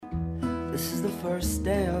This is the first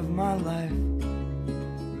day of my life.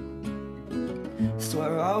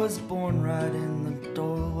 Swear I was born right in the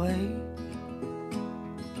doorway.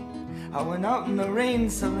 I went out in the rain,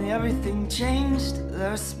 suddenly everything changed.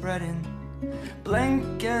 They're spreading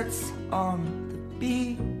blankets on the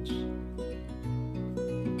beach.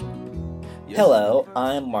 Hello,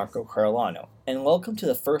 I'm Marco Carolano, and welcome to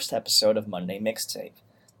the first episode of Monday Mixtape.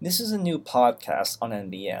 This is a new podcast on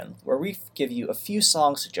NBN, where we give you a few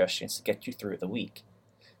song suggestions to get you through the week.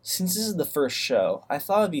 Since this is the first show, I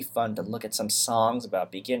thought it'd be fun to look at some songs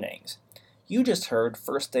about beginnings. You just heard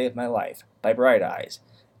First Day of My Life by Bright Eyes,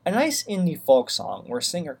 a nice indie folk song where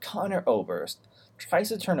singer Conor Oberst tries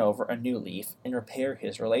to turn over a new leaf and repair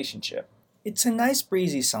his relationship. It's a nice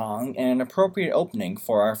breezy song and an appropriate opening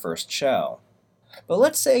for our first show. But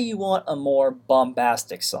let's say you want a more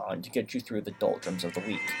bombastic song to get you through the doldrums of the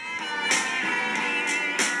week.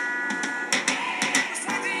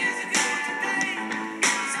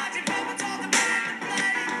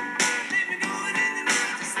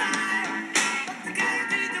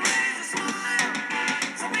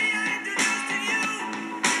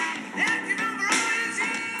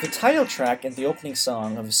 The title track and the opening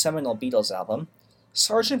song of a seminal Beatles album,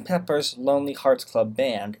 Sgt. Pepper's Lonely Hearts Club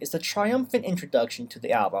Band, is the triumphant introduction to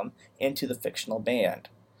the album and to the fictional band.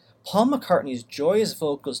 Paul McCartney's joyous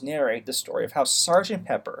vocals narrate the story of how Sgt.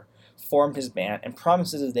 Pepper formed his band and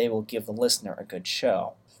promises that they will give the listener a good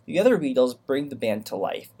show. The other Beatles bring the band to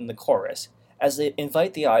life in the chorus as they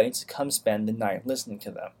invite the audience to come spend the night listening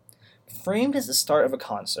to them. Framed as the start of a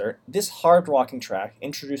concert, this hard-rocking track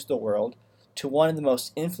introduced the world to one of the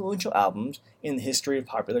most influential albums in the history of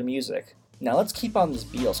popular music. Now let's keep on this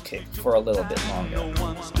Beatles kick for a little bit longer.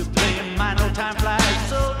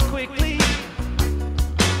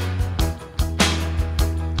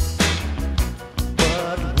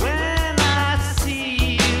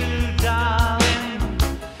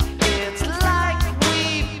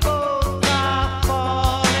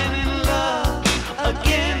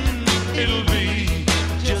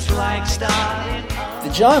 The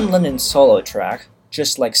John Lennon solo track,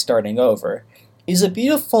 Just Like Starting Over, is a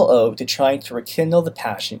beautiful ode to trying to rekindle the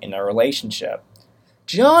passion in a relationship.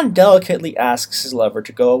 John delicately asks his lover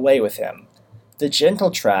to go away with him. The gentle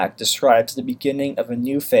track describes the beginning of a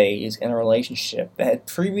new phase in a relationship that had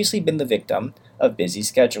previously been the victim of busy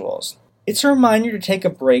schedules. It's a reminder to take a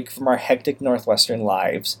break from our hectic Northwestern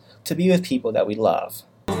lives to be with people that we love.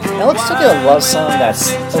 Now let's look at a love song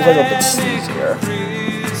that's a little bit sleazier.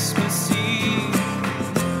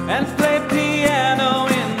 And play piano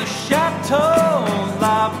in the chateau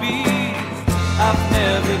lobby. I've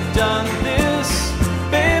never done this,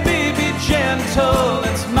 baby, be gentle.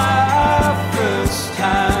 It's my first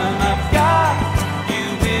time. I've got you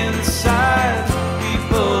inside.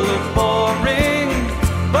 People are boring,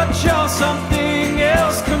 but you're something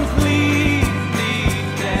else completely.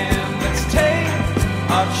 Damn, let's take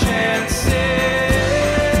our chances.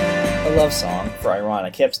 A love song for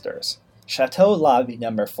ironic hipsters. Chateau Lobby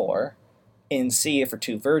No. 4, in C for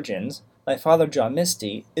Two Virgins, by Father John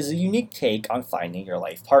Misty, is a unique take on finding your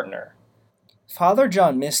life partner. Father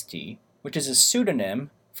John Misty, which is a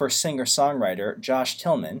pseudonym for singer-songwriter Josh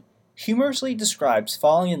Tillman, humorously describes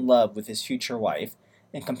falling in love with his future wife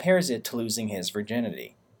and compares it to losing his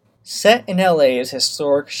virginity. Set in LA's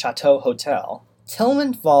historic Chateau Hotel,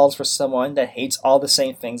 Tillman falls for someone that hates all the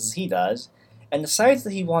same things as he does and decides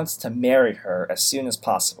that he wants to marry her as soon as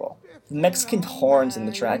possible. The Mexican horns in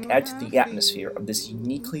the track add to the atmosphere of this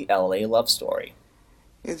uniquely LA love story.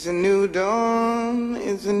 It's a new dawn,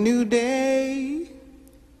 it's a new day.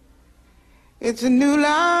 It's a new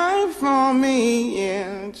life for me,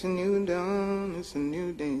 yeah. It's a new dawn, it's a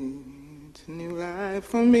new day. It's a new life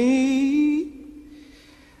for me.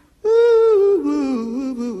 Ooh,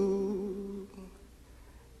 ooh, ooh.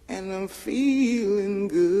 And I'm feeling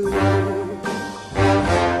good.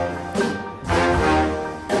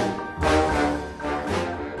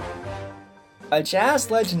 A jazz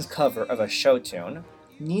legend's cover of a show tune,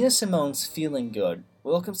 Nina Simone's Feeling Good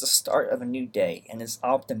welcomes the start of a new day and is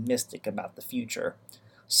optimistic about the future.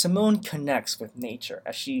 Simone connects with nature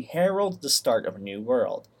as she heralds the start of a new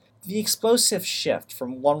world. The explosive shift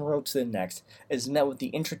from one world to the next is met with the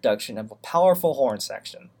introduction of a powerful horn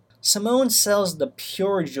section. Simone sells the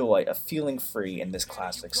pure joy of feeling free in this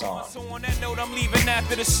classic song. So on that note, I'm leaving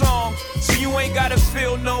after the song. So you ain't gotta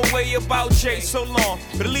feel no way about Jay so long.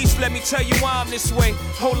 But at least let me tell you why I'm this way.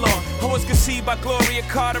 Hold on. I was conceived by Gloria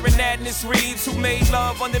Carter and Agnes Reeves, who made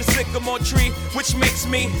love under the sycamore tree, which makes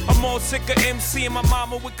me a more sicker MC, and my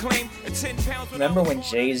mama would claim 10 pounds. Remember when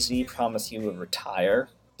Jay-Z promised he would retire?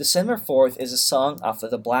 December 4th is a song off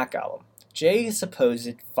of the Black Album, Jay's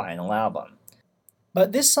supposed final album.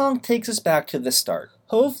 But this song takes us back to the start.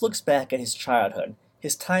 Hove looks back at his childhood,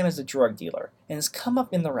 his time as a drug dealer, and his come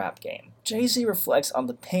up in the rap game. Jay-Z reflects on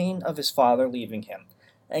the pain of his father leaving him,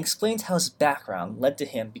 and explains how his background led to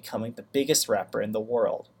him becoming the biggest rapper in the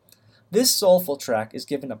world. This soulful track is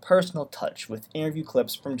given a personal touch with interview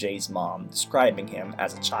clips from Jay's mom describing him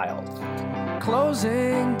as a child.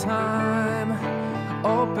 Closing time,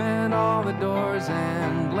 open all the doors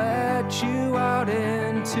and let you out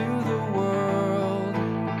into the world.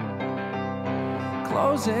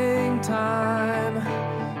 Closing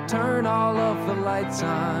time, turn all of the lights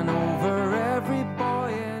on over every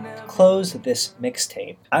boy and every... Close this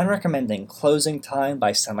mixtape. I'm recommending Closing Time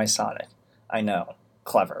by Semisonic. I know,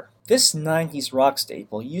 clever. This 90s rock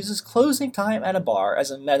staple uses closing time at a bar as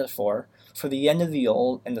a metaphor for the end of the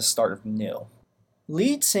old and the start of the new.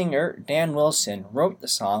 Lead singer Dan Wilson wrote the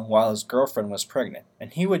song while his girlfriend was pregnant,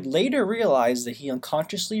 and he would later realize that he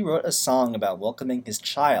unconsciously wrote a song about welcoming his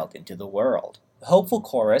child into the world. The hopeful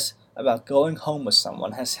chorus about going home with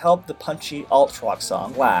someone has helped the punchy alt-rock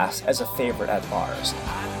song last as a favorite at bars.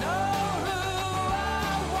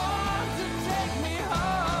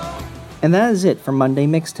 And that is it for Monday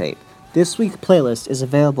Mixtape. This week's playlist is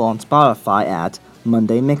available on Spotify at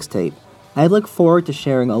Monday Mixtape. I look forward to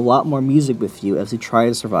sharing a lot more music with you as we try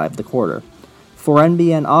to survive the quarter. For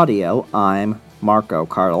NBN Audio, I'm Marco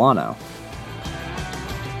Cardilano.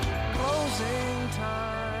 Closing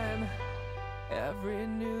time. Every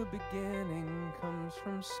new beginning comes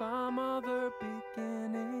from some other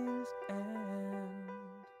beginning's end.